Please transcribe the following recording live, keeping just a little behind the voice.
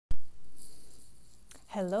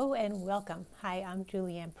Hello and welcome. Hi, I'm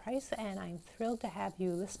Julianne Price, and I'm thrilled to have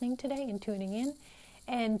you listening today and tuning in.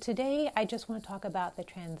 And today I just want to talk about the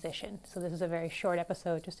transition. So this is a very short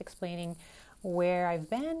episode just explaining where I've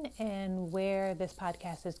been and where this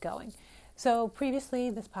podcast is going. So previously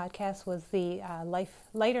this podcast was the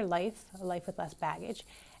Lighter Life, a Life with Less Baggage.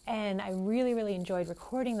 And I really enjoyed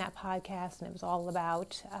recording that podcast, and it was all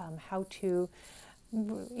about how to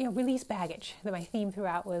release baggage. My theme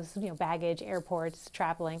throughout was, baggage, airports,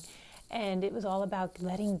 traveling. And it was all about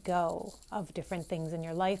letting go of different things in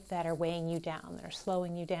your life that are weighing you down, that are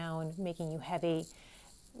slowing you down, making you heavy,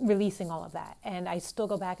 releasing all of that. And I still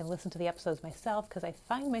go back and listen to the episodes myself because I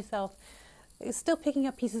find myself still picking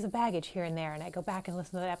up pieces of baggage here and there. And I go back and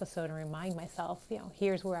listen to that episode and remind myself,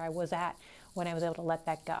 here's where I was at when I was able to let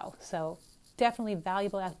that go. So definitely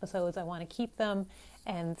valuable episodes. I want to keep them.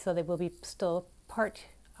 And so they will be still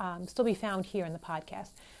be found here in the podcast.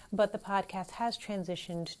 But the podcast has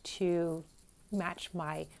transitioned to match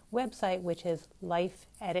my website, which is Life,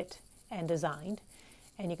 Edit, and Designed.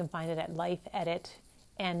 And you can find it at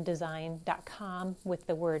lifeeditanddesign.com with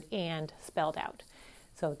the word "and" spelled out.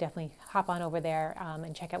 So definitely hop on over there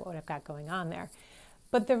and check out what I've got going on there.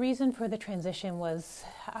 But the reason for the transition was,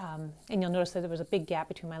 and you'll notice that there was a big gap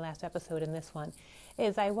between my last episode and this one,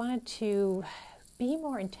 is I wanted to be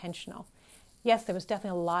more intentional. Yes, there was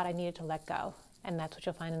definitely a lot I needed to let go, and that's what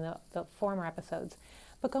you'll find in the former episodes.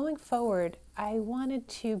 But going forward, I wanted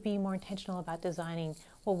to be more intentional about designing,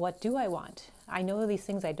 well, what do I want? I know these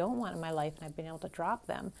things I don't want in my life, and I've been able to drop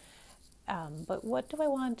them. But what do I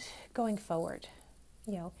want going forward?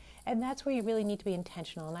 And that's where you really need to be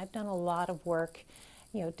intentional. And I've done a lot of work,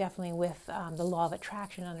 definitely with the law of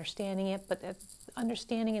attraction, understanding it, but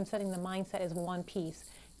understanding and setting the mindset is one piece.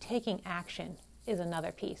 Taking action is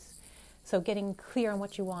another piece. So getting clear on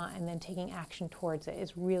what you want and then taking action towards it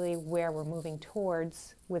is really where we're moving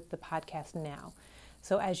towards with the podcast now.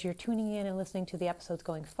 So as you're tuning in and listening to the episodes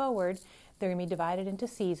going forward, they're going to be divided into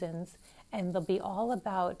seasons, and they'll be all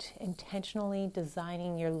about intentionally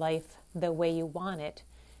designing your life the way you want it,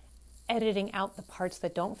 editing out the parts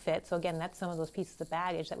that don't fit. So again, that's some of those pieces of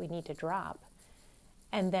baggage that we need to drop.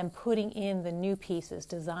 And then putting in the new pieces,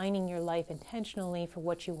 designing your life intentionally for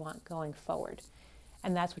what you want going forward.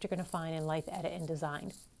 And that's what you're going to find in Life, Edit, and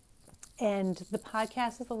Design. And the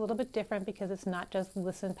podcast is a little bit different because it's not just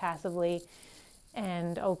listen passively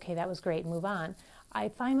and, okay, that was great, move on. I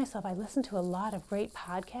find myself, I listen to a lot of great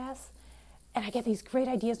podcasts, and I get these great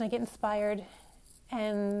ideas and I get inspired,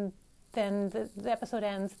 and then the episode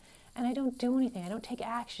ends, and I don't do anything. I don't take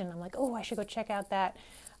action. I'm like, oh, I should go check out that,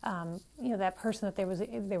 that person that they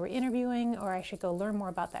were interviewing, or I should go learn more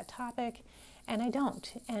about that topic. And I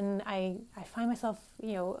don't. And I find myself, a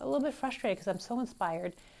little bit frustrated because I'm so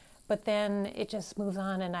inspired, but then it just moves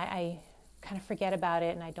on and I kind of forget about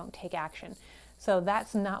it and I don't take action. So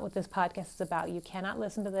that's not what this podcast is about. You cannot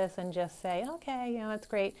listen to this and just say, okay, that's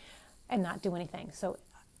great, and not do anything. So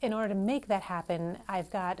in order to make that happen,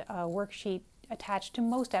 I've got a worksheet attached to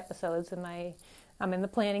most episodes, and I'm in the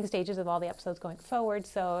planning stages of all the episodes going forward,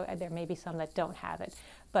 so there may be some that don't have it.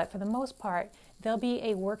 But for the most part, there'll be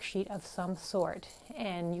a worksheet of some sort,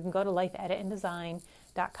 and you can go to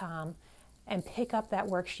lifeeditanddesign.com and pick up that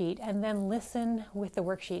worksheet and then listen with the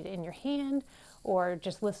worksheet in your hand, or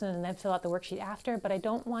just listen and then fill out the worksheet after. But I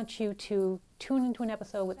don't want you to tune into an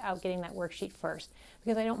episode without getting that worksheet first,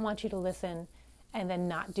 because I don't want you to listen and then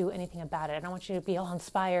not do anything about it. I don't want you to be all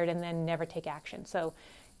inspired and then never take action. So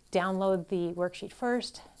download the worksheet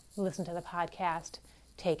first, listen to the podcast,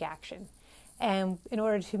 take action. And in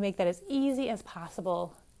order to make that as easy as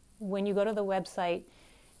possible, when you go to the website,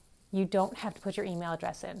 you don't have to put your email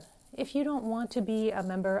address in. If you don't want to be a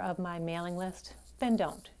member of my mailing list, then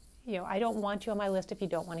don't. I don't want you on my list if you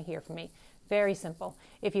don't want to hear from me. Very simple.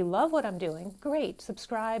 If you love what I'm doing, great.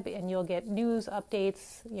 Subscribe and you'll get news,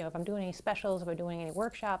 updates. If I'm doing any specials, if I'm doing any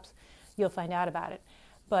workshops, you'll find out about it.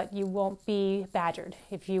 But you won't be badgered.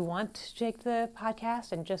 If you want to take the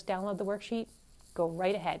podcast and just download the worksheet, go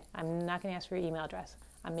right ahead. I'm not going to ask for your email address.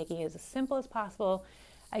 I'm making it as simple as possible,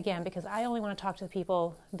 again, because I only want to talk to the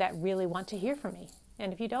people that really want to hear from me.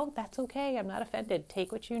 And if you don't, that's okay. I'm not offended.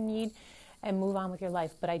 Take what you need and move on with your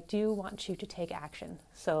life. But I do want you to take action.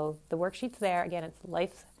 So the worksheet's there. Again, it's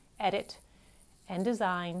Life, Edit, and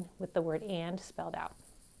Design with the word "and" spelled out,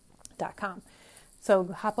 .com. So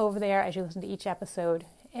hop over there as you listen to each episode,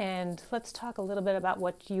 and let's talk a little bit about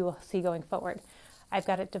what you will see going forward. I've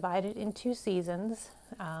got it divided into seasons.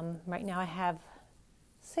 Right now I have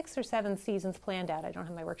 6 or 7 seasons planned out. I don't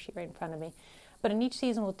have my worksheet right in front of me. But in each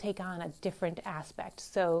season we'll take on a different aspect.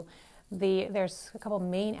 So there's a couple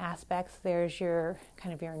main aspects. There's your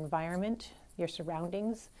environment, your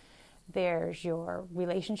surroundings. There's your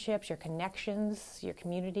relationships, your connections, your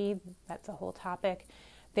community. That's a whole topic.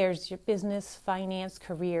 There's your business, finance,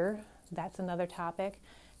 career. That's another topic.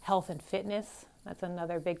 Health and fitness. That's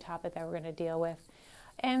another big topic that we're going to deal with.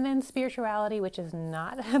 And then spirituality, which is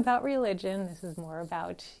not about religion. This is more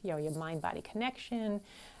about, your mind-body connection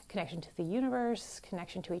to the universe,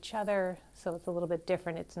 connection to each other. So it's a little bit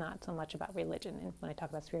different. It's not so much about religion when I talk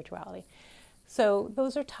about spirituality. So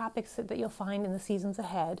those are topics that you'll find in the seasons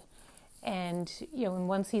ahead. And, in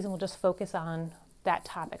one season, we'll just focus on that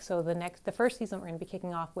topic. So the first season we're going to be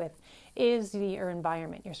kicking off with is your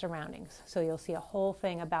environment, your surroundings. So you'll see a whole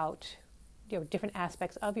thing about, different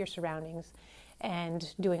aspects of your surroundings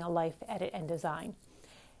and doing a life edit and design.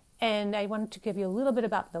 And I wanted to give you a little bit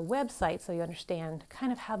about the website so you understand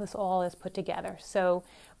kind of how this all is put together. So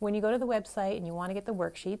when you go to the website and you want to get the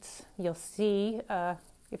worksheets, you'll see,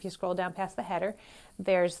 if you scroll down past the header,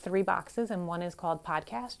 there's 3 boxes, and one is called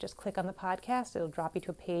podcast. Just click on the podcast. It'll drop you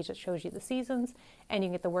to a page that shows you the seasons, and you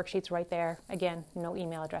can get the worksheets right there. Again, no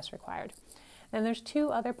email address required. Then there's 2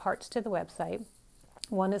 other parts to the website.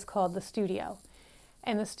 One is called the studio.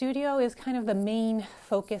 And the studio is kind of the main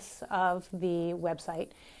focus of the website,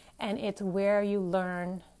 and it's where you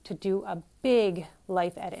learn to do a big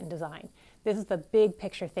life edit and design. This is the big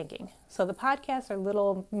picture thinking. So the podcasts are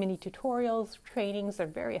little mini tutorials, trainings. They're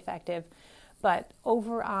very effective. But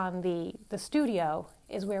over on the studio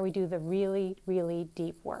is where we do the really, really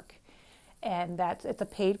deep work. And it's a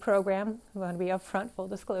paid program. I'm going to be upfront, full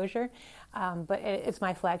disclosure. But it's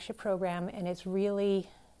my flagship program, and it's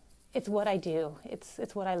what I do.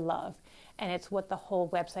 It's what I love. And it's what the whole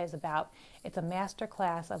website is about. It's a master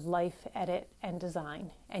class of life edit and design.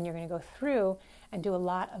 And you're going to go through and do a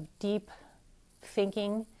lot of deep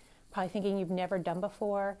thinking, probably thinking you've never done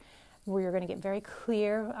before, where you're going to get very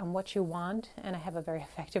clear on what you want. And I have a very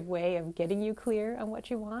effective way of getting you clear on what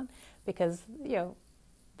you want, because,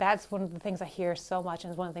 that's one of the things I hear so much, and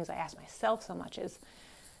it's one of the things I ask myself so much is,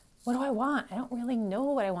 what do I want? I don't really know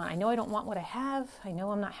what I want. I know I don't want what I have. I know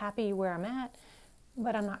I'm not happy where I'm at,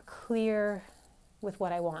 but I'm not clear with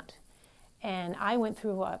what I want. And I went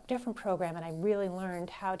through a different program, and I really learned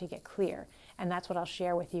how to get clear. And that's what I'll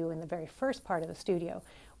share with you in the very first part of the studio.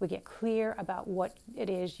 We get clear about what it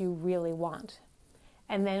is you really want.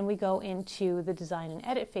 And then we go into the design and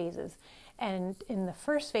edit phases. And in the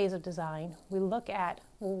first phase of design, we look at,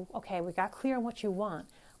 we got clear on what you want.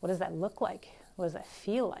 What does that look like? What does that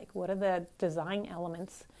feel like? What are the design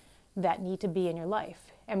elements that need to be in your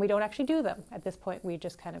life? And we don't actually do them. At this point, we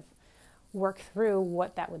just kind of work through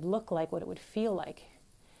what that would look like, what it would feel like.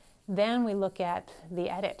 Then we look at the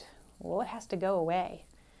edit. What has to go away?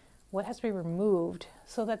 What has to be removed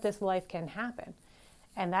so that this life can happen?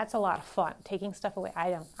 And that's a lot of fun, taking stuff away.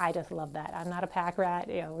 I just love that. I'm not a pack rat.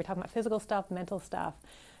 We're talking about physical stuff, mental stuff,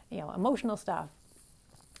 emotional stuff.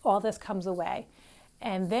 All this comes away.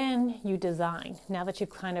 And then you design. Now that you've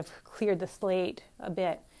kind of cleared the slate a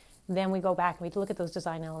bit, then we go back and we look at those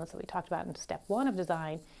design elements that we talked about in step 1 of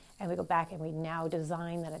design, and we go back and we now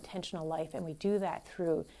design that intentional life. And we do that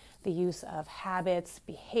through the use of habits,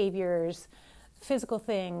 behaviors, physical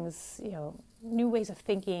things, new ways of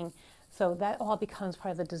thinking. So that all becomes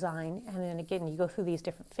part of the design. And then again, you go through these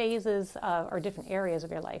different phases or different areas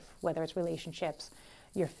of your life, whether it's relationships,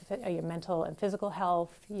 your mental and physical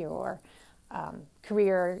health, your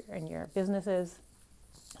career, and your businesses.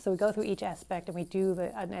 So we go through each aspect, and we do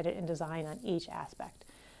an edit and design on each aspect.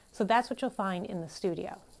 So that's what you'll find in the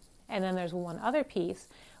studio. And then there's one other piece,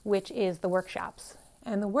 which is the workshops.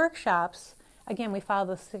 And the workshops, again, we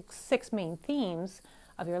follow the six main themes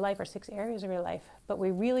of your life, or 6 areas of your life, but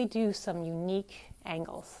we really do some unique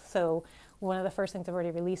angles. So one of the first things I've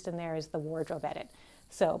already released in there is the wardrobe edit.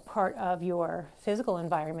 So part of your physical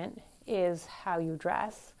environment is how you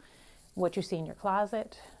dress, what you see in your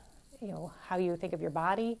closet, how you think of your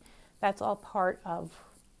body. That's all part of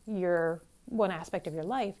your one aspect of your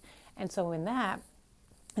life. And so in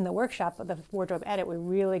the workshop of the wardrobe edit, we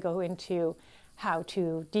really go into how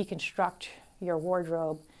to deconstruct your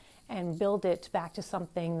wardrobe and build it back to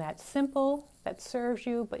something that's simple, that serves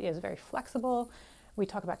you, but is very flexible. We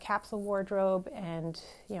talk about capsule wardrobe, and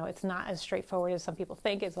it's not as straightforward as some people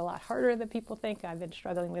think. It's a lot harder than people think. I've been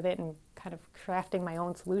struggling with it and kind of crafting my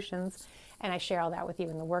own solutions, and I share all that with you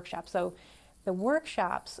in the workshop. So the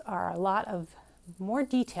workshops are a lot more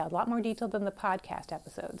detailed than the podcast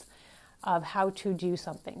episodes of how to do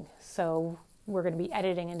something. So we're going to be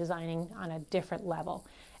editing and designing on a different level.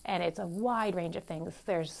 And it's a wide range of things.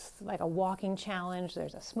 There's like a walking challenge.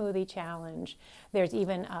 There's a smoothie challenge. There's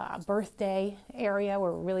even a birthday area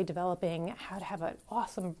where we're really developing how to have an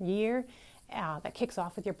awesome year that kicks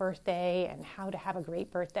off with your birthday and how to have a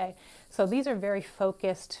great birthday. So these are very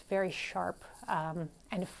focused, very sharp,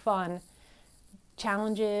 and fun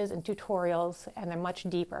challenges and tutorials, and they're much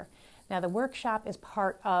deeper. Now the workshop is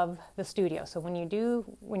part of the studio. So when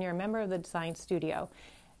you're a member of the design studio,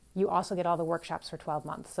 you also get all the workshops for 12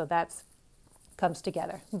 months. So that's comes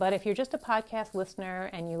together. But if you're just a podcast listener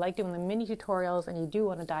and you like doing the mini tutorials and you do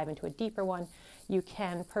want to dive into a deeper one, you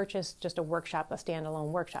can purchase just a workshop, a standalone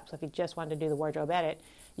workshop. So if you just wanted to do the wardrobe edit,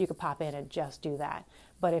 you could pop in and just do that.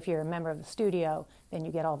 But if you're a member of the studio, then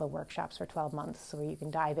you get all the workshops for 12 months so you can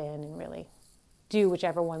dive in and really do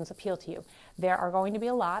whichever ones appeal to you. There are going to be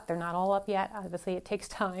a lot. They're not all up yet. Obviously, it takes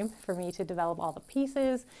time for me to develop all the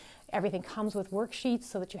pieces. Everything comes with worksheets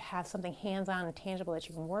so that you have something hands-on and tangible that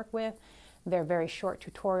you can work with. They're very short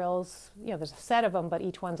tutorials. There's a set of them, but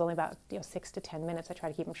each one's only about 6 to 10 minutes. I try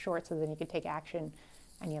to keep them short so then you can take action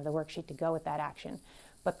and you have the worksheet to go with that action.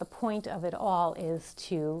 But the point of it all is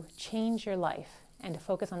to change your life and to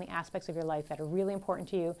focus on the aspects of your life that are really important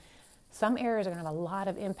to you. Some areas are going to have a lot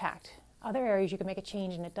of impact. Other areas you can make a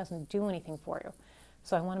change and it doesn't do anything for you.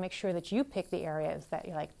 So I want to make sure that you pick the areas that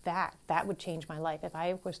you're like, that would change my life. If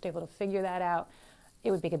I was able to figure that out, it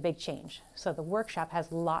would make a big change. So the workshop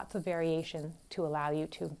has lots of variation to allow you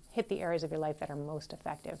to hit the areas of your life that are most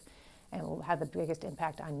effective and will have the biggest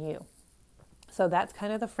impact on you. So that's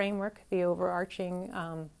kind of the framework, the overarching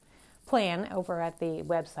plan over at the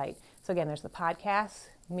website. So again, there's the podcasts,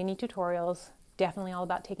 mini tutorials, definitely all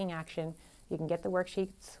about taking action. You can get the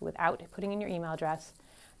worksheets without putting in your email address.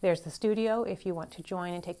 There's the studio if you want to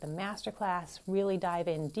join and take the masterclass, really dive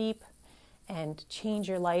in deep and change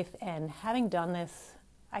your life. And having done this,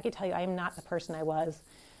 I can tell you I am not the person I was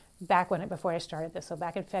before I started this. So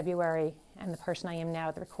back in February and the person I am now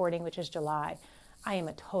at the recording, which is July, I am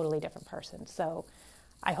a totally different person. So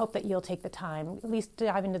I hope that you'll take the time, at least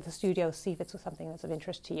dive into the studio, see if it's something that's of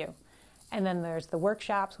interest to you. And then there's the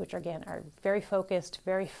workshops, which again are very focused,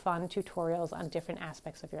 very fun tutorials on different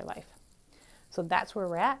aspects of your life. So that's where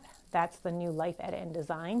we're at. That's the new Life Edit and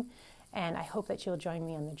Design. And I hope that you'll join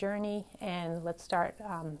me on the journey. And let's start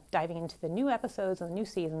diving into the new episodes and the new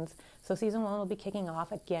seasons. So season 1 will be kicking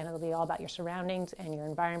off. Again, it'll be all about your surroundings and your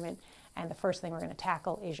environment. And the first thing we're going to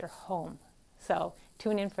tackle is your home. So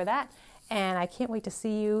tune in for that. And I can't wait to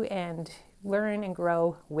see you and learn and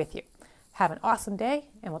grow with you. Have an awesome day,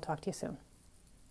 and we'll talk to you soon.